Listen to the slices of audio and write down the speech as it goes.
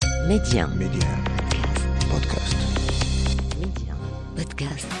Média. Podcast. Média.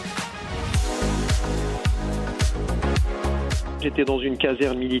 Podcast. J'étais dans une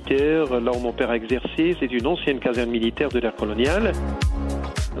caserne militaire, là où mon père a exercé. C'est une ancienne caserne militaire de l'ère coloniale.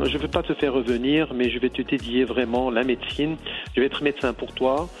 Je ne veux pas te faire revenir, mais je vais te dédier vraiment la médecine. Je vais être médecin pour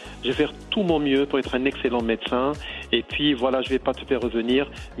toi. Je vais faire tout mon mieux pour être un excellent médecin. Et puis voilà, je ne vais pas te faire revenir,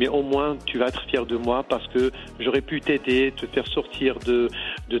 mais au moins tu vas être fier de moi parce que j'aurais pu t'aider, te faire sortir de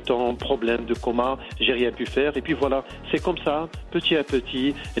ton problème de coma. J'ai rien pu faire. Et puis voilà, c'est comme ça, petit à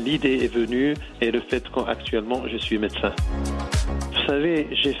petit, l'idée est venue et le fait qu'actuellement je suis médecin. Vous savez,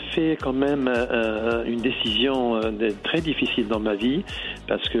 j'ai fait quand même une décision très difficile dans ma vie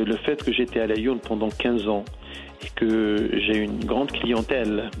parce que le fait que j'étais à la Lyon pendant 15 ans et que j'ai une grande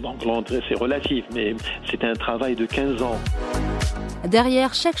clientèle, bon, grande, c'est relatif, mais c'était un travail de 15 ans.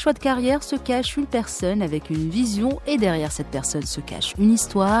 Derrière chaque choix de carrière se cache une personne avec une vision et derrière cette personne se cache une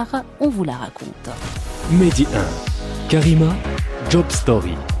histoire. On vous la raconte. Métier 1. Karima, Job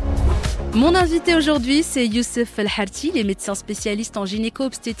Story. Mon invité aujourd'hui, c'est Youssef El Harti, il est médecin spécialiste en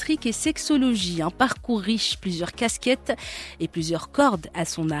gynéco-obstétrique et sexologie. Un parcours riche, plusieurs casquettes et plusieurs cordes à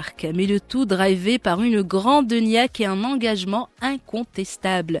son arc. Mais le tout drivé par une grande niaque et un engagement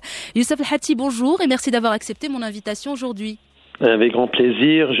incontestable. Youssef El Harti, bonjour et merci d'avoir accepté mon invitation aujourd'hui. Avec grand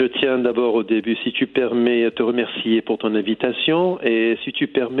plaisir. Je tiens d'abord au début, si tu permets, te remercier pour ton invitation et si tu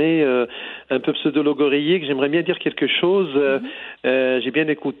permets un peu pseudologoreiller, que j'aimerais bien dire quelque chose. J'ai bien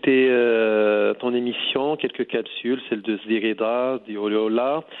écouté ton émission, quelques capsules, celle de Zirida,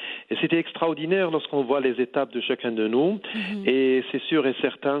 d'Iola, et c'était extraordinaire lorsqu'on voit les étapes de chacun de nous. Et c'est sûr et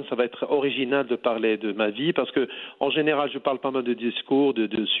certain, ça va être original de parler de ma vie parce que en général, je parle pas mal de discours,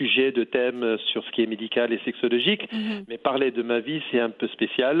 de sujets, de thèmes sur ce qui est médical et sexologique, mais parler de ma vie, c'est un peu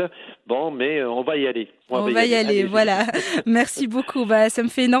spécial. Bon, mais on va y aller. On va y aller, voilà. Merci beaucoup. Ça me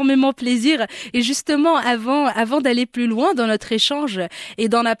fait énormément plaisir. Et justement, avant d'aller plus loin dans notre échange et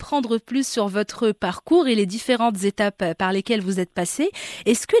d'en apprendre plus sur votre parcours et les différentes étapes par lesquelles vous êtes passé,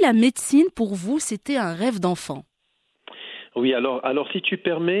 est-ce que la médecine, pour vous, c'était un rêve d'enfant ? Oui, alors si tu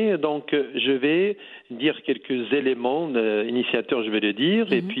permets, donc je vais dire quelques éléments initiateurs, je vais le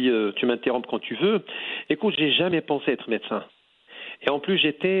dire, et puis tu m'interromps quand tu veux. Écoute, j'ai jamais pensé être médecin. Et en plus,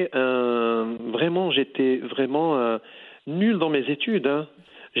 j'étais vraiment nul dans mes études.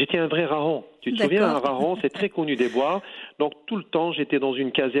 J'étais un vrai raron. Tu te souviens, un raron, c'est très connu des bois. Donc tout le temps, j'étais dans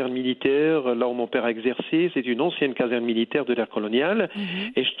une caserne militaire, là où mon père a exercé. C'est une ancienne caserne militaire de l'ère coloniale.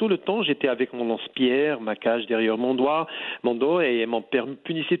 Et tout le temps, j'étais avec mon lance-pierre, ma cage derrière mon dos, et mon père me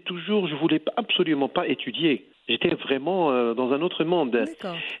punissait toujours. Je voulais absolument pas étudier. J'étais vraiment dans un autre monde.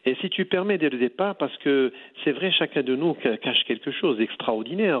 D'accord. Et si tu permets dès le départ, parce que c'est vrai, chacun de nous cache quelque chose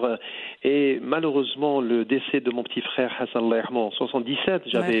d'extraordinaire. Et malheureusement, le décès de mon petit frère Hassan en 77,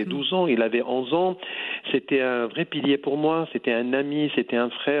 j'avais 12 ans, il avait 11 ans. C'était un vrai pilier pour moi, c'était un ami, c'était un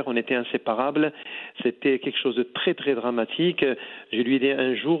frère, on était inséparables. C'était quelque chose de très très dramatique. Je lui ai dit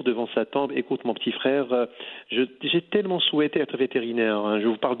un jour devant sa tombe, écoute mon petit frère, j'ai tellement souhaité être vétérinaire. Je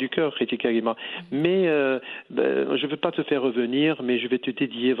vous parle du cœur, Karima, mais je ne veux pas te faire revenir, mais je vais te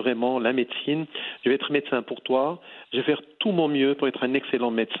dédier vraiment la médecine. Je vais être médecin pour toi. Je vais faire tout mon mieux pour être un excellent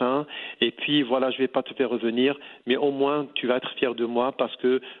médecin. Et puis voilà, je ne vais pas te faire revenir, mais au moins tu vas être fier de moi parce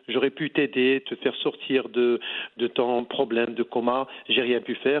que j'aurais pu t'aider, te faire sortir de ton problème de coma. J'ai rien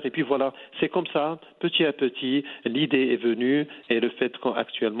pu faire. Et puis voilà, c'est comme ça, petit à petit, l'idée est venue et le fait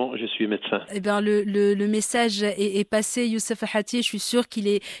qu'actuellement je suis médecin. Eh bien, le message est passé, Youssef El Harti. Je suis sûre qu'il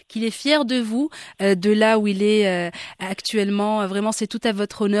est fier de vous, de là où il est actuellement. Vraiment, c'est tout à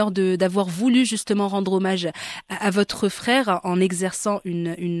votre honneur d'avoir voulu justement rendre hommage à votre frère en exerçant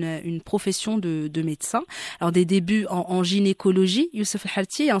une profession de médecin. Alors, des débuts en gynécologie, Youssef El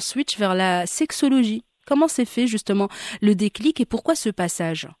Harti, et un switch vers la sexologie. Comment s'est fait justement le déclic et pourquoi ce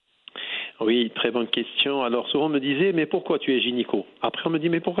passage ? Oui, très bonne question. Alors souvent on me disait, mais pourquoi tu es gynéco ? Après on me dit,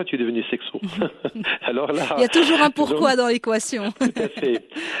 mais pourquoi tu es devenu sexo ? Alors là, il y a toujours un pourquoi dans l'équation. Tout à fait.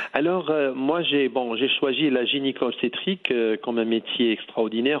 Alors moi j'ai choisi la gynéco-obstétrique comme un métier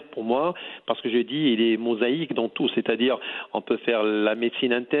extraordinaire pour moi parce que je dis il est mosaïque dans tout, c'est-à-dire on peut faire la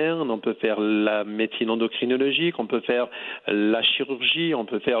médecine interne, on peut faire la médecine endocrinologique, on peut faire la chirurgie, on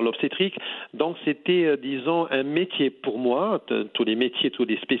peut faire l'obstétrique. Donc c'était disons un métier pour moi, tous les métiers, toutes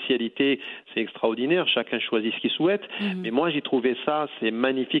les spécialités. C'est extraordinaire, chacun choisit ce qu'il souhaite, mais moi j'ai trouvé ça, c'est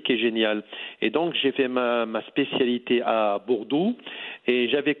magnifique et génial. Et donc j'ai fait ma spécialité à Bordeaux et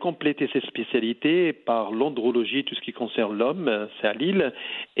j'avais complété cette spécialité par l'andrologie, tout ce qui concerne l'homme, c'est à Lille,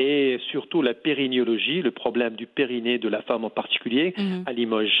 et surtout la périnéologie, le problème du périnée de la femme en particulier, à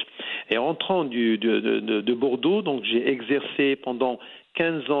Limoges. Et en rentrant de Bordeaux, donc j'ai exercé pendant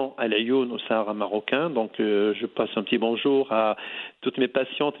 15 ans à l'Ayoun, au Sahara marocain. Donc, je passe un petit bonjour à toutes mes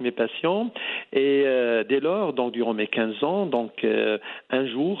patientes et mes patients. Et dès lors, donc, durant mes 15 ans, donc, un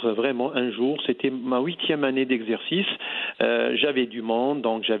jour, c'était ma 8e année d'exercice. J'avais du monde,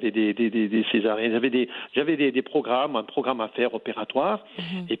 donc j'avais des césariennes, j'avais des programmes, un programme à faire opératoire.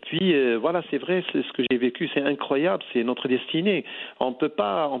 Et puis, voilà, c'est vrai, c'est ce que j'ai vécu, c'est incroyable, c'est notre destinée. On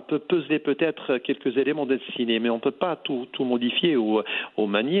peut peser peut-être quelques éléments de destinée, mais on peut pas tout modifier ou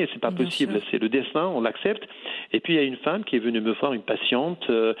manier, c'est pas possible. C'est le destin, on l'accepte. Et puis il y a une femme qui est venue me voir, une patiente.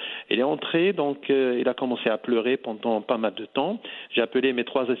 Elle est entrée, donc elle a commencé à pleurer pendant pas mal de temps. J'ai appelé mes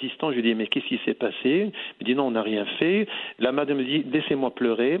 3 assistants, je lui ai dit mais qu'est-ce qui s'est passé? Il me dit non, on n'a rien fait. La madame me dit laissez-moi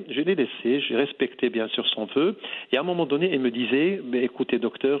pleurer. Je l'ai laissé, j'ai respecté bien sûr son vœu. Et à un moment donné, elle me disait mais écoutez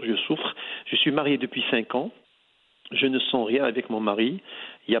docteur, je souffre. Je suis mariée depuis 5 ans. Je ne sens rien avec mon mari.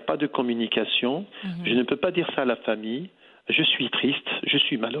 Il n'y a pas de communication. Je ne peux pas dire ça à la famille. Je suis triste, je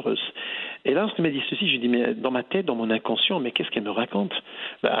suis malheureuse. Et là, lorsqu'elle m'a dit ceci, j'ai dit, mais dans ma tête, dans mon inconscient, mais qu'est-ce qu'elle me raconte?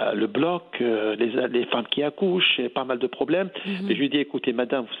 Le bloc, les femmes qui accouchent, pas mal de problèmes. Et je lui ai dit, écoutez,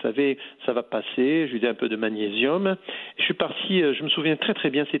 madame, vous savez, ça va passer. Je lui ai dit un peu de magnésium. Et je suis parti, je me souviens très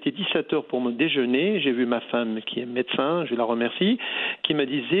très bien, c'était 17h pour mon déjeuner. J'ai vu ma femme qui est médecin, je la remercie, qui me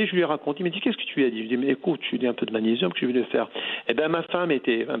disait, je lui ai raconté, il m'a dit, qu'est-ce que tu lui as dit? Je lui ai dit, mais écoute, je lui ai dit un peu de magnésium que je voulais faire. Eh bien, ma femme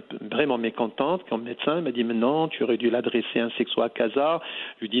était vraiment mécontente comme médecin. Elle m'a dit, mais non, tu aurais dû l'adresser un sexo à Casa.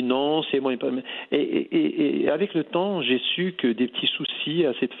 Je lui dis non, c'est moi. Et avec le temps, j'ai su que des petits soucis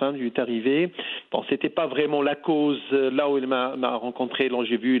à cette femme lui est arrivé. Bon, c'était pas vraiment la cause là où elle m'a rencontré,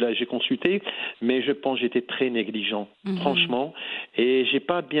 là j'ai consulté, mais je pense que j'étais très négligent, franchement. Et j'ai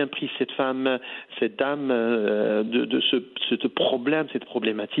pas bien pris cette dame de ce problème, cette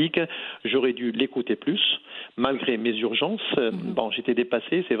problématique. J'aurais dû l'écouter plus, malgré mes urgences. Bon, j'étais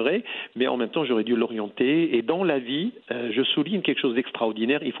dépassé, c'est vrai, mais en même temps, j'aurais dû l'orienter. Et dans la vie, je souligne quelque chose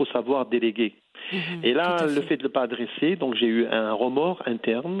d'extraordinaire, il faut savoir déléguer. Et là, le fait de ne pas adresser, donc j'ai eu un remords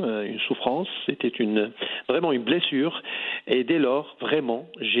interne, une souffrance, c'était vraiment une blessure. Et dès lors, vraiment,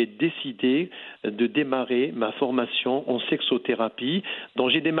 j'ai décidé de démarrer ma formation en sexothérapie. Donc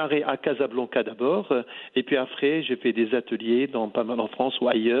j'ai démarré à Casablanca d'abord, et puis après, j'ai fait des ateliers pas mal en France ou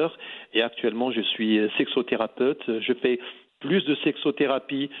ailleurs. Et actuellement, je suis sexothérapeute. Je fais plus de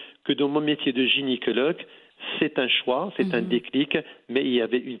sexothérapie que dans mon métier de gynécologue. C'est un choix, c'est un déclic, mais il y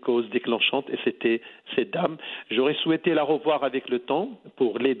avait une cause déclenchante et c'était cette dame. J'aurais souhaité la revoir avec le temps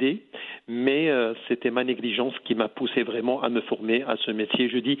pour l'aider, mais c'était ma négligence qui m'a poussé vraiment à me former à ce métier,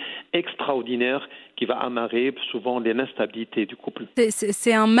 je dis, extraordinaire, qui va amarrer souvent l'instabilité du couple.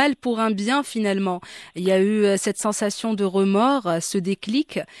 C'est un mal pour un bien finalement. Il y a eu cette sensation de remords, ce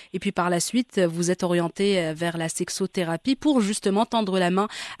déclic, et puis par la suite, vous êtes orienté vers la sexothérapie pour justement tendre la main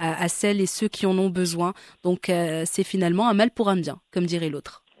à celles et ceux qui en ont besoin. Donc c'est finalement un mal pour un bien, comme dirait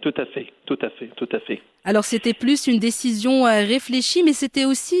l'autre. Tout à fait. Alors c'était plus une décision réfléchie, mais c'était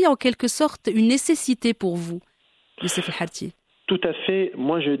aussi en quelque sorte une nécessité pour vous, Youssef El Harti. Tout à fait.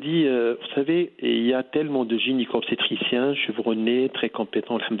 Moi, je dis, vous savez, il y a tellement de gynéco-obstétriciens chevronnés, très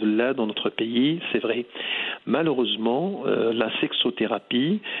compétents, alhamdoulilah, dans notre pays, c'est vrai. Malheureusement, la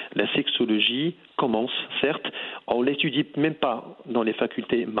sexothérapie, la sexologie commence, certes. On l'étudie même pas dans les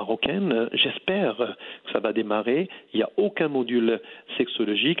facultés marocaines. J'espère que ça va démarrer. Il n'y a aucun module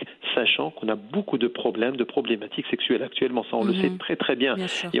sexologique, sachant qu'on a beaucoup de problématiques sexuelles actuellement. Ça, on le sait très très bien.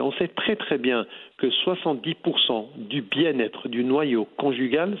 Et on sait très très bien que 70% du bien-être du noyau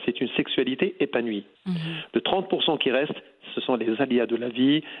conjugal, c'est une sexualité épanouie. Le 30% qui reste, ce sont les aléas de la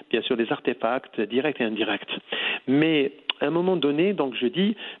vie, bien sûr les artefacts directs et indirects. Mais à un moment donné, donc je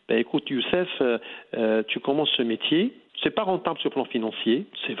dis, écoute Youssef, tu commences ce métier. C'est pas rentable sur le plan financier,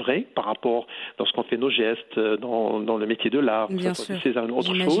 c'est vrai, par rapport lorsqu'on fait nos gestes dans le métier de l'art, c'est une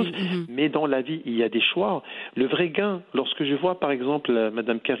autre chose. Mais dans la vie, il y a des choix. Le vrai gain, lorsque je vois par exemple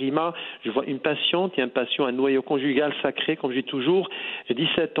Madame Karima, je vois une patiente, il y a un patient, un noyau conjugal sacré, comme je dis toujours,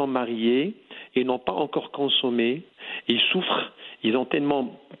 17 ans mariés, et n'ont pas encore consommé, ils souffrent, ils ont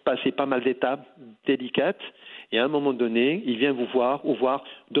tellement passé pas mal d'étapes délicates. Et à un moment donné, il vient vous voir ou voir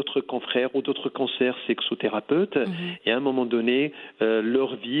d'autres confrères ou d'autres consoeurs sexothérapeutes. Et à un moment donné,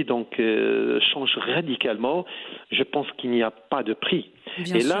 leur vie change radicalement. Je pense qu'il n'y a pas de prix.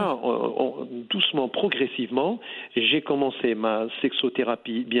 Bien sûr. Là, doucement, progressivement, j'ai commencé ma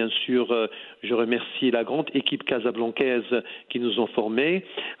sexothérapie. Bien sûr, je remercie la grande équipe casablancaise qui nous ont formés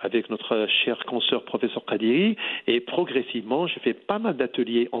avec notre cher consoeur professeur Kadiri. Et progressivement, j'ai fait pas mal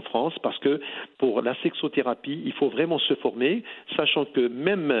d'ateliers en France parce que pour la sexothérapie, il faut vraiment se former, sachant que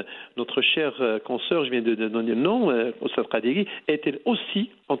même notre cher consoeur, je viens de donner le nom, Oustaz Kadiri, était aussi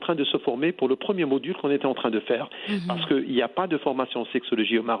en train de se former pour le premier module qu'on était en train de faire. Parce qu'il n'y a pas de formation sexuelle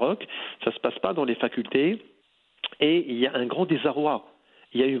sexologie au Maroc, ça se passe pas dans les facultés, et il y a un grand désarroi,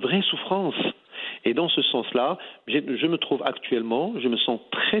 il y a une vraie souffrance. Et dans ce sens-là, je me trouve actuellement, je me sens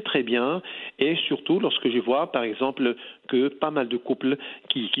très très bien, et surtout lorsque je vois par exemple que pas mal de couples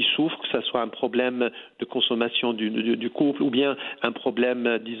qui souffrent, que ce soit un problème de consommation du couple, ou bien un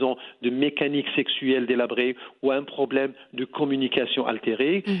problème, disons, de mécanique sexuelle délabrée, ou un problème de communication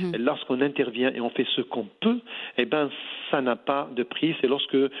altérée, lorsqu'on intervient et on fait ce qu'on peut, eh ben ça n'a pas de prix. C'est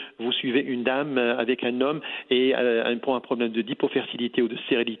lorsque vous suivez une dame avec un homme et pour un problème d'hypofertilité ou de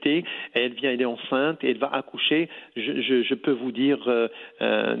stérilité, elle est enceinte et elle va accoucher. Je peux vous dire,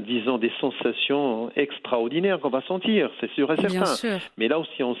 disons, des sensations extraordinaires qu'on va sentir, c'est sûr et certain. Mais là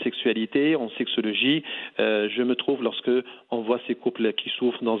aussi en sexualité, en sexologie, je me trouve lorsque on voit ces couples qui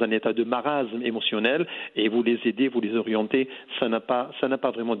souffrent dans un état de marasme émotionnel et vous les aidez, vous les orientez, ça n'a pas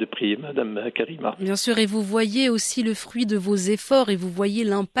vraiment de prix, Madame Karima. Bien sûr, et vous voyez aussi le fruit de vos efforts et vous voyez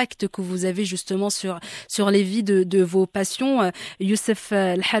l'impact que vous avez justement sur les vies de vos patients. Youssef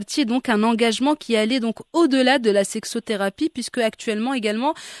El Harti, donc un engagement qui allait donc au-delà de la sexothérapie, puisque actuellement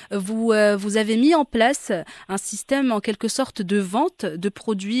également vous avez mis en place un système en quelque sorte de vente de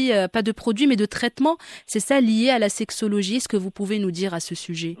produits, pas de produits mais de traitements. C'est ça lié à la sexologie. Est-ce que vous pouvez nous dire à ce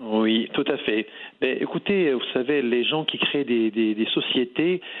sujet? Oui, tout à fait. Mais écoutez, vous savez, les gens qui créent des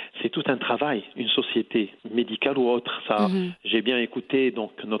sociétés, c'est tout un travail, une société médicale ou autre. Ça, j'ai bien écouté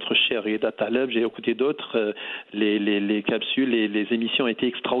donc notre cher Reda Taleb, j'ai écouté d'autres, les capsules, les émissions étaient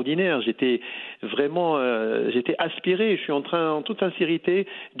extraordinaires. J'étais vraiment, j'étais aspiré. Je suis en train, en toute sincérité,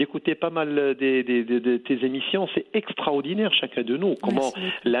 d'écouter pas mal de tes émissions. C'est extraordinaire, chacun de nous. Comment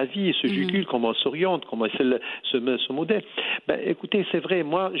la vie se jugule, comment elle s'oriente, comment ce modèle. Ben, écoutez, c'est vrai.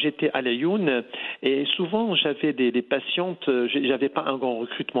 Moi, j'étais à l'Ayoun et souvent j'avais des patientes. J'avais pas un grand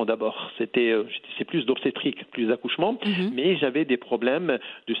recrutement d'abord. C'est plus d'obstétrique, plus d'accouchement, mais j'avais des problèmes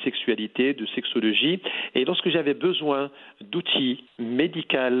de sexualité, de sexologie. Et lorsque j'avais besoin d'outils médicaux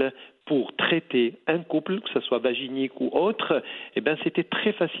pour traiter un couple, que ce soit vaginique ou autre, eh ben c'était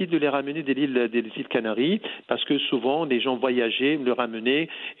très facile de les ramener des îles Canaries, parce que souvent les gens voyageaient, me le ramenaient,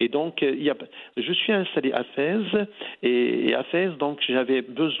 et donc je suis installé à Fès, et à Fès, donc j'avais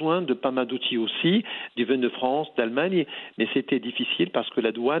besoin de pas mal d'outils aussi, du vin de France, d'Allemagne, mais c'était difficile parce que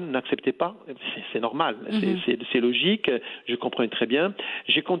la douane n'acceptait pas, c'est normal, c'est logique, je comprends très bien.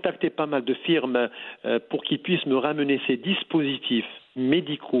 J'ai contacté pas mal de firmes pour qu'ils puissent me ramener ces dispositifs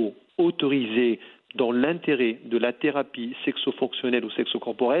médicaux autorisés dans l'intérêt de la thérapie sexo-fonctionnelle ou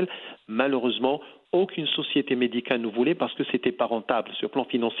sexo-corporelle. Malheureusement, aucune société médicale ne voulait parce que c'était pas rentable sur le plan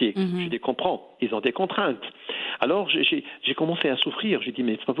financier. Je les comprends, ils ont des contraintes. Alors j'ai commencé à souffrir. J'ai dit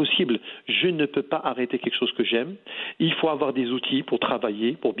mais c'est pas possible, je ne peux pas arrêter quelque chose que j'aime. Il faut avoir des outils pour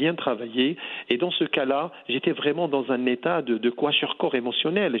travailler, pour bien travailler. Et dans ce cas-là, j'étais vraiment dans un état de quatuor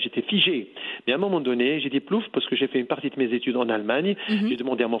émotionnel. J'étais figé. Mais à un moment donné, j'ai dit plouf parce que j'ai fait une partie de mes études en Allemagne. J'ai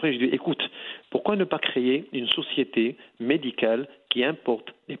demandé à mon frère, j'ai dit écoute, pourquoi ne pas créer une société médicale qui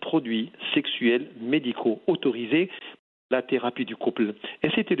importe des produits sexuels médicaux autorisés pour la thérapie du couple. Et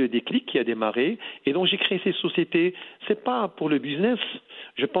c'était le déclic qui a démarré. Et donc j'ai créé ces sociétés. C'est pas pour le business.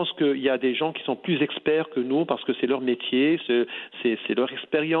 Je pense qu'il y a des gens qui sont plus experts que nous parce que c'est leur métier, c'est leur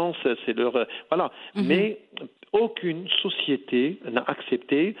expérience, c'est leur voilà. Mais aucune société n'a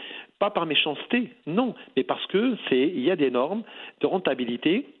accepté, pas par méchanceté, non, mais parce que il y a des normes de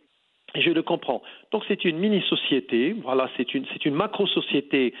rentabilité. Je le comprends. Donc c'est une mini-société, voilà, c'est une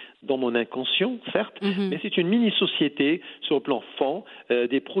macro-société dans mon inconscient, certes, mais c'est une mini-société sur le plan fond,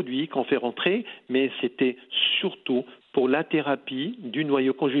 des produits qu'on fait rentrer, mais c'était surtout pour la thérapie du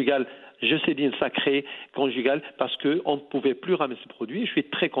noyau conjugal. Je sais bien sacré conjugal parce qu'on ne pouvait plus ramener ces produits. Je suis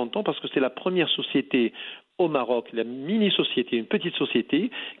très content parce que c'est la première société au Maroc, la mini-société, une petite société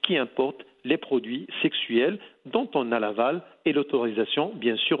qui importe les produits sexuels dont on a l'aval et l'autorisation,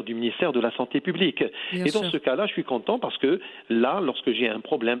 bien sûr, du ministère de la Santé publique. Bien sûr. Dans ce cas-là, je suis content parce que là, lorsque j'ai un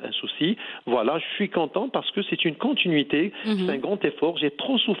problème, un souci, voilà, je suis content parce que c'est une continuité, c'est un grand effort. J'ai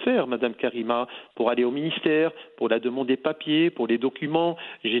trop souffert, Madame Karima, pour aller au ministère, pour la demande des papiers, pour les documents.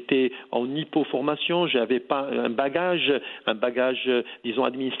 J'étais en hypoformation, j'avais pas un bagage, disons,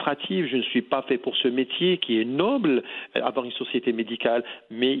 administratif. Je ne suis pas fait pour ce métier qui est noble, avoir une société médicale,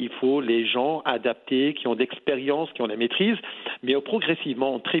 mais il faut les gens adaptés, qui ont d'expérience, l'expérience, qui ont la maîtrise, mais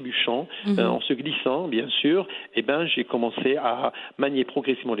progressivement, en trébuchant, en se glissant, bien sûr, j'ai commencé à manier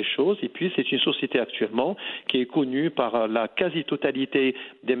progressivement les choses. Et puis, c'est une société actuellement qui est connue par la quasi-totalité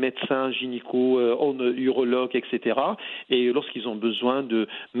des médecins, urologues, etc. Et lorsqu'ils ont besoin de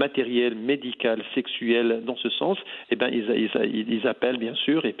matériel médical, sexuel, dans ce sens, ils appellent, bien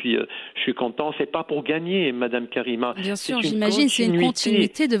sûr. Et puis, je suis content. C'est pas pour gagner, Madame Karima. Bien sûr, j'imagine, c'est une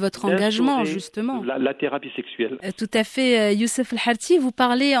continuité de votre engagement, justement. La thérapie sexuelle. Tout à fait. Youssef El Harti, vous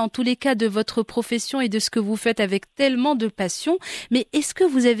parlez en tous les cas de votre profession et de ce que vous faites avec tellement de passion. Mais est-ce que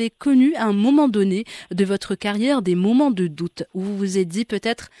vous avez connu à un moment donné de votre carrière des moments de doute où vous vous êtes dit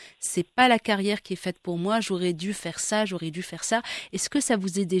peut-être c'est pas la carrière qui est faite pour moi, j'aurais dû faire ça, j'aurais dû faire ça. Est-ce que ça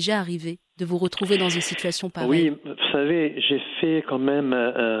vous est déjà arrivé de vous retrouver dans une situation pareille? Oui, vous savez, j'ai fait quand même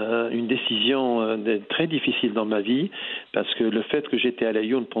une décision très difficile dans ma vie parce que le fait que j'étais à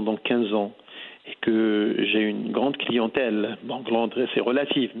Lyon pendant 15 ans et que j'ai une grande clientèle, grande c'est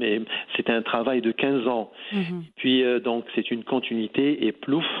relatif, mais c'était un travail de 15 ans. Puis donc c'est une continuité et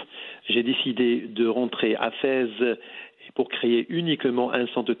plouf, j'ai décidé de rentrer à Fès pour créer uniquement un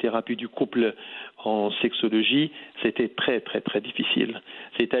centre de thérapie du couple en sexologie. C'était très très très difficile.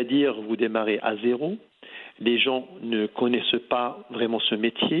 C'est-à-dire vous démarrez à zéro. Les gens ne connaissent pas vraiment ce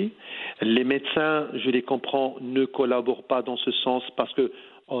métier. Les médecins, je les comprends, ne collaborent pas dans ce sens parce que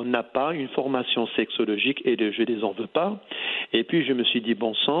on n'a pas une formation sexologique et je les en veux pas. Et puis je me suis dit,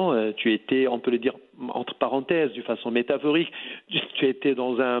 bon sang, tu étais, on peut le dire entre parenthèses, d'une façon métaphorique, tu étais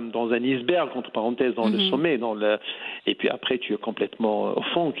dans un iceberg, entre parenthèses, dans le sommet, et puis après tu es complètement au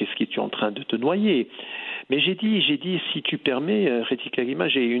fond, qu'est-ce que tu es en train de te noyer? Mais j'ai dit, si tu permets, Reti Karima,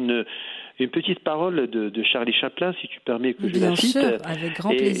 j'ai une petite parole de Charlie Chaplin, si tu permets que je la cite. Bien sûr, avec grand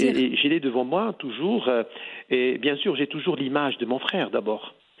plaisir. Et je l'ai devant moi toujours. Et bien sûr, j'ai toujours l'image de mon frère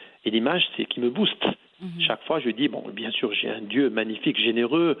d'abord. Et l'image, c'est qui me booste. Chaque fois, je dis, bien sûr, j'ai un Dieu magnifique,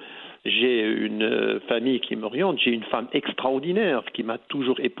 généreux. J'ai une famille qui m'oriente. J'ai une femme extraordinaire qui m'a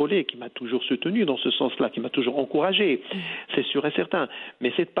toujours épaulé, qui m'a toujours soutenu dans ce sens-là, qui m'a toujours encouragé. C'est sûr et certain.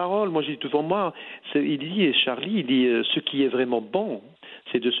 Mais cette parole, moi, j'ai devant moi, Charlie, il dit, ce qui est vraiment bon,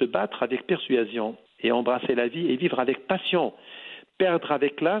 c'est de se battre avec persuasion et embrasser la vie et vivre avec passion. Perdre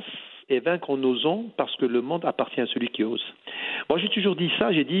avec classe et vaincre en osant parce que le monde appartient à celui qui ose. Moi, j'ai toujours dit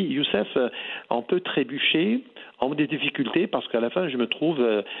ça. J'ai dit, Youssef, on peut trébucher, on a des difficultés parce qu'à la fin, je me trouve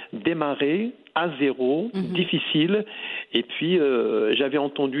démarré à zéro, difficile. Et puis, j'avais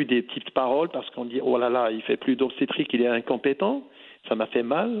entendu des petites paroles parce qu'on dit, oh là là, il fait plus d'obstétrique, il est incompétent. Ça m'a fait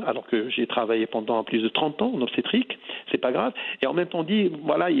mal, alors que j'ai travaillé pendant plus de 30 ans en obstétrique, c'est pas grave. Et en même temps, on dit,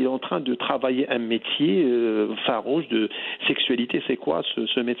 voilà, il est en train de travailler un métier farouche de sexualité, c'est quoi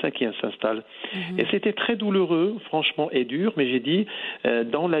ce médecin qui s'installe? Et c'était très douloureux, franchement, et dur, mais j'ai dit,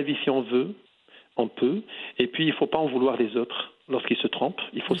 dans la vie, si on veut, on peut, et puis il ne faut pas en vouloir les autres lorsqu'ils se trompent,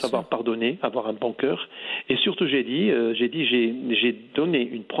 il faut savoir pardonner, avoir un bon cœur. Et surtout, j'ai donné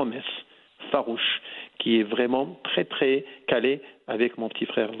une promesse farouche, qui est vraiment très très calé avec mon petit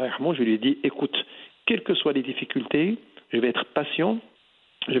frère. Je lui ai dit, écoute, quelles que soient les difficultés, je vais être patient,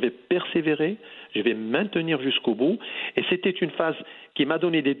 je vais persévérer, je vais maintenir jusqu'au bout. Et c'était une phase qui m'a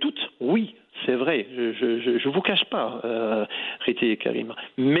donné des doutes, oui, c'est vrai, je vous cache pas, Riti et Karima.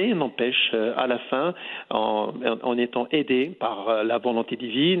 Mais n'empêche, à la fin, en étant aidé par la volonté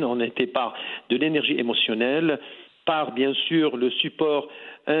divine, on était par de l'énergie émotionnelle, par bien sûr le support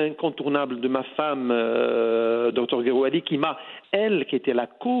incontournable de ma femme, Dr Gerouali, qui était la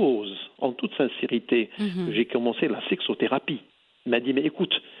cause, en toute sincérité, j'ai commencé la sexothérapie. Il m'a dit, mais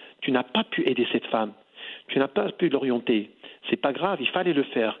écoute, tu n'as pas pu aider cette femme, tu n'as pas pu l'orienter, c'est pas grave, il fallait le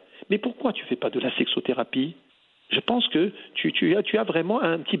faire. Mais pourquoi tu fais pas de la sexothérapie? Je pense que tu as vraiment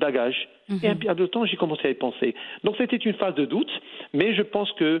un petit bagage. Et un peu de temps, j'ai commencé à y penser. Donc c'était une phase de doute, mais je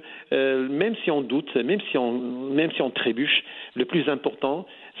pense que même si on doute, même si on trébuche, le plus important,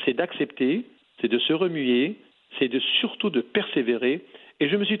 c'est d'accepter, c'est de se remuer, c'est surtout de persévérer. Et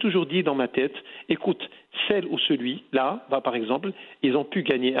je me suis toujours dit dans ma tête, écoute, celle ou celui-là, par exemple, ils ont pu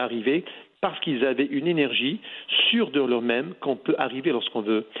gagner, arriver, parce qu'ils avaient une énergie sûre de leur-même qu'on peut arriver lorsqu'on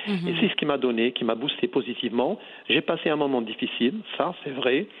veut. Et c'est ce qui m'a donné, qui m'a boosté positivement. J'ai passé un moment difficile, ça c'est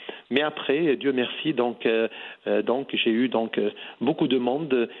vrai, mais après, Dieu merci, donc j'ai eu beaucoup de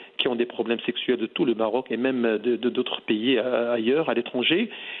monde qui ont des problèmes sexuels de tout le Maroc et même d'autres pays ailleurs, à l'étranger.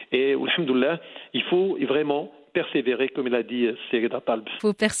 Et alhamdoulilah, il faut vraiment persévérer, comme il a dit Sayyid Talb. Il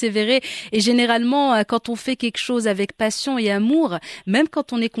faut persévérer. Et généralement, quand on fait quelque chose avec passion et amour, même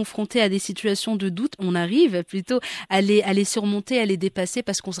quand on est confronté à des situations de doute, on arrive plutôt à les surmonter, à les dépasser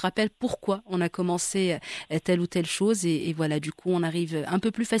parce qu'on se rappelle pourquoi on a commencé telle ou telle chose. Et voilà, du coup, on arrive un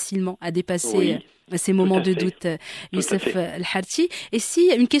peu plus facilement à dépasser ces moments de doute, Youssef El Harti. Et si,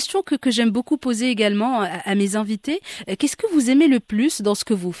 une question que j'aime beaucoup poser également à mes invités, qu'est-ce que vous aimez le plus dans ce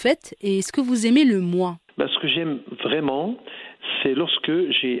que vous faites et ce que vous aimez le moins? Ce que j'aime vraiment, c'est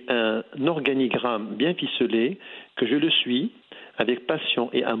lorsque j'ai un organigramme bien ficelé, que je le suis avec passion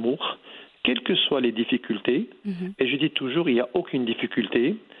et amour, quelles que soient les difficultés. Et je dis toujours, il n'y a aucune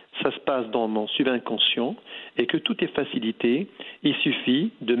difficulté. Ça se passe dans mon subconscient et que tout est facilité. Il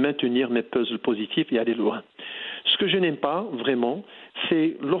suffit de maintenir mes puzzles positifs et aller loin. Ce que je n'aime pas vraiment,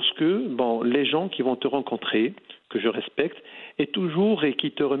 c'est lorsque les gens qui vont te rencontrer, que je respecte, et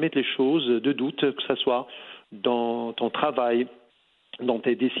qui te remettent les choses de doute, que ce soit dans ton travail, dans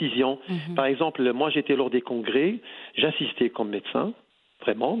tes décisions. Par exemple, moi j'étais lors des congrès, j'assistais comme médecin,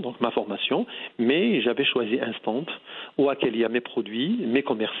 vraiment, donc ma formation, mais j'avais choisi un stand où il y a mes produits, mes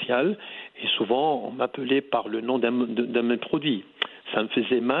commerciales, et souvent on m'appelait par le nom d'un de mes produits. Ça me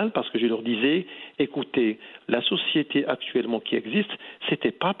faisait mal parce que je leur disais, écoutez, la société actuellement qui existe,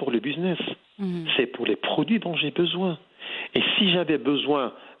 c'était pas pour le business, c'est pour les produits dont j'ai besoin. Et si j'avais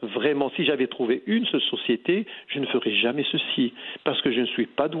besoin, vraiment, si j'avais trouvé une seule société, je ne ferais jamais ceci, parce que je ne suis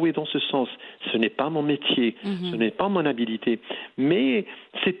pas doué dans ce sens. Ce n'est pas mon métier, ce n'est pas mon habilité. Mais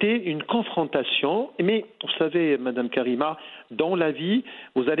c'était une confrontation. Mais vous savez, Madame Karima, dans la vie,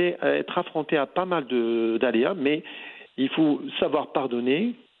 vous allez être affronté à pas mal d'aléas, mais il faut savoir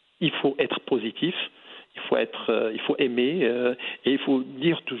pardonner, il faut être positif. Il faut aimer et il faut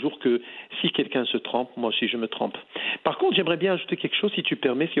dire toujours que si quelqu'un se trompe, moi aussi je me trompe. Par contre, j'aimerais bien ajouter quelque chose, si tu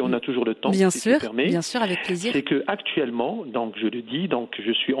permets, si on a toujours le temps. Bien si sûr, tu permets, bien sûr, avec plaisir. C'est que actuellement, donc je le dis, donc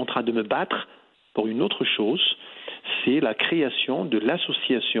je suis en train de me battre pour une autre chose, c'est la création de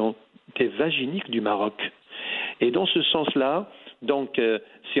l'association des vaginiques du Maroc. Et dans ce sens-là, donc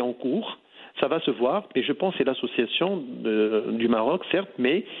c'est en cours. Ça va se voir, et je pense que c'est l'association du Maroc, certes,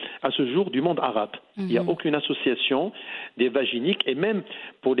 mais à ce jour du monde arabe. Il n'y a aucune association des vaginiques, et même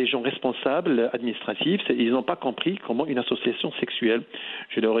pour les gens responsables administratifs, ils n'ont pas compris comment une association sexuelle.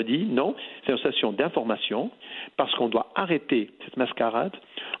 Je leur ai dit, non, c'est une association d'information, parce qu'on doit arrêter cette mascarade,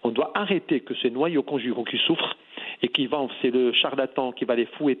 on doit arrêter que ces noyaux conjugaux qui souffrent, et c'est le charlatan qui va les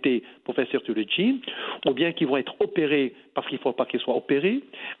fouetter pour faire sortir le djinn, ou bien qui vont être opérés parce qu'il ne faut pas qu'ils soient opérés,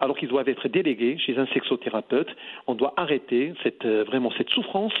 alors qu'ils doivent être délégués chez un sexothérapeute. On doit arrêter vraiment cette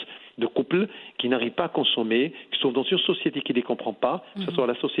souffrance de couple qui n'arrive pas à consommer, qui sont dans une société qui ne les comprend pas, que ce soit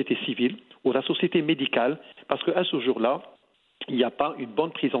la société civile ou la société médicale, parce qu'à ce jour-là, il n'y a pas une bonne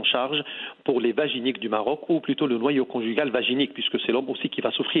prise en charge pour les vaginiques du Maroc, ou plutôt le noyau conjugal vaginique, puisque c'est l'homme aussi qui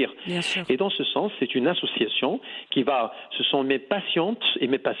va souffrir. Bien sûr. Et dans ce sens, c'est une association ce sont mes patientes et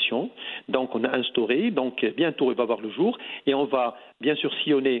mes patients, donc on a instauré, donc bientôt il va voir le jour, et on va bien sûr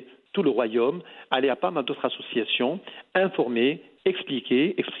sillonner tout le royaume, aller à pas mal d'autres associations, informer,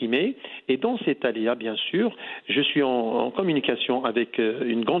 expliquer, exprimer. Et dans cet aléa, bien sûr, je suis en communication avec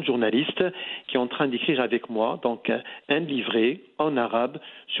une grande journaliste qui est en train d'écrire avec moi donc un livret en arabe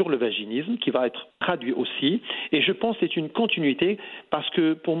sur le vaginisme qui va être traduit aussi. Et je pense que c'est une continuité parce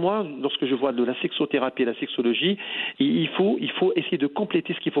que pour moi, lorsque je vois de la sexothérapie et la sexologie, il faut essayer de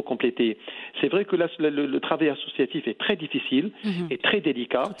compléter ce qu'il faut compléter. C'est vrai que le travail associatif est très difficile et très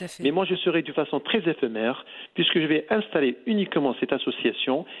délicat, mais moi je serai de façon très éphémère puisque je vais installer uniquement cette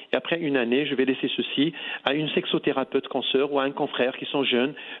association et après une année, je vais laisser ceci à une sexothérapeute consoeur ou à un confrère qui sont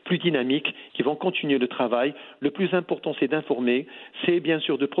jeunes, plus dynamiques, qui vont continuer le travail. Le plus important, c'est d'informer, c'est bien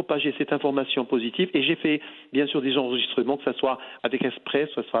sûr de propager cette information positive et j'ai fait bien sûr des enregistrements, que ce soit avec Express,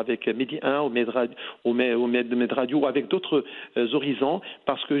 que ce soit avec Medi 1 ou Med Radio ou avec d'autres horizons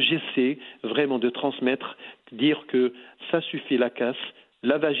parce que j'essaie vraiment de transmettre, dire que ça suffit la casse.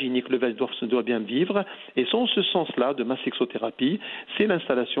 La vaginique, le vagin doit bien vivre. Et c'est en ce sens-là de ma sexothérapie, c'est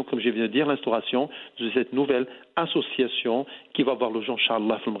l'installation, comme je viens de dire, l'instauration de cette nouvelle association qui va voir le jour,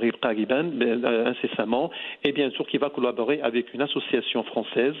 Inch'Allah, incessamment, et bien sûr qui va collaborer avec une association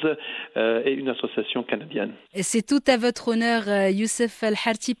française et une association canadienne. Et c'est tout à votre honneur, Youssef El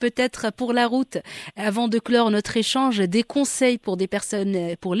Harti. Peut-être pour la route, avant de clore notre échange, des conseils pour les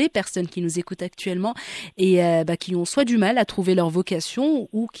personnes qui nous écoutent actuellement et qui ont soit du mal à trouver leur vocation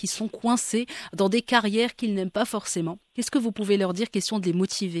ou qui sont coincés dans des carrières qu'ils n'aiment pas forcément. Qu'est-ce que vous pouvez leur dire, question de les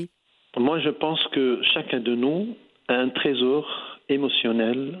motiver? Moi, je pense que chacun de nous a un trésor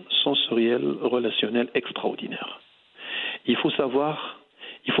émotionnel, sensoriel, relationnel extraordinaire. Il faut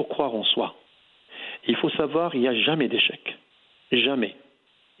croire en soi. Il faut savoir, il n'y a jamais d'échec. Jamais.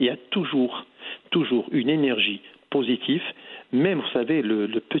 Il y a toujours une énergie positive. Même, vous savez, le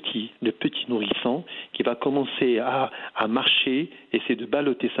petit nourrisson qui va commencer à marcher, essayer de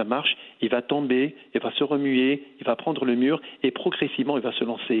balloter sa marche, il va tomber, il va se remuer, il va prendre le mur et progressivement il va se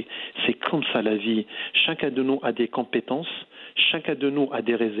lancer. C'est comme ça la vie. Chacun de nous a des compétences, chacun de nous a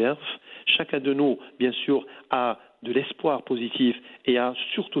des réserves, chacun de nous, bien sûr, a de l'espoir positif et a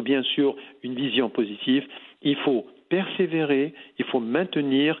surtout, bien sûr, une vision positive. Il faut persévérer, il faut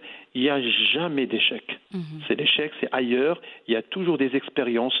maintenir, il n'y a jamais d'échec. C'est l'échec, c'est ailleurs, il y a toujours des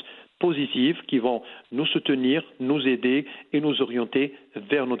expériences positives qui vont nous soutenir, nous aider et nous orienter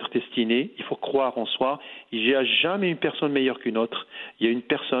vers notre destinée. Il faut croire en soi, il n'y a jamais une personne meilleure qu'une autre, il y a une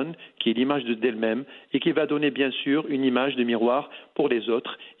personne qui est l'image d'elle-même et qui va donner bien sûr une image de miroir pour les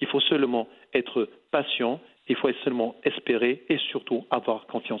autres. Il faut seulement être patient, il faut seulement espérer et surtout avoir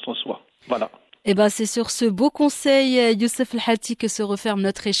confiance en soi. Voilà. Eh ben, c'est sur ce beau conseil, Youssef El Harti, que se referme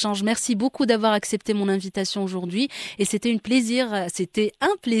notre échange. Merci beaucoup d'avoir accepté mon invitation aujourd'hui. Et c'était un plaisir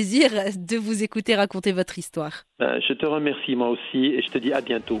de vous écouter raconter votre histoire. Je te remercie moi aussi et je te dis à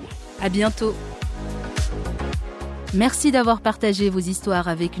bientôt. À bientôt. Merci d'avoir partagé vos histoires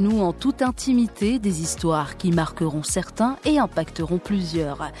avec nous en toute intimité, des histoires qui marqueront certains et impacteront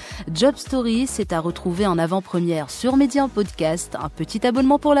plusieurs. Job Story, c'est à retrouver en avant-première sur Média en podcast, un petit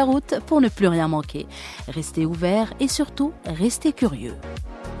abonnement pour la route pour ne plus rien manquer. Restez ouverts et surtout, restez curieux.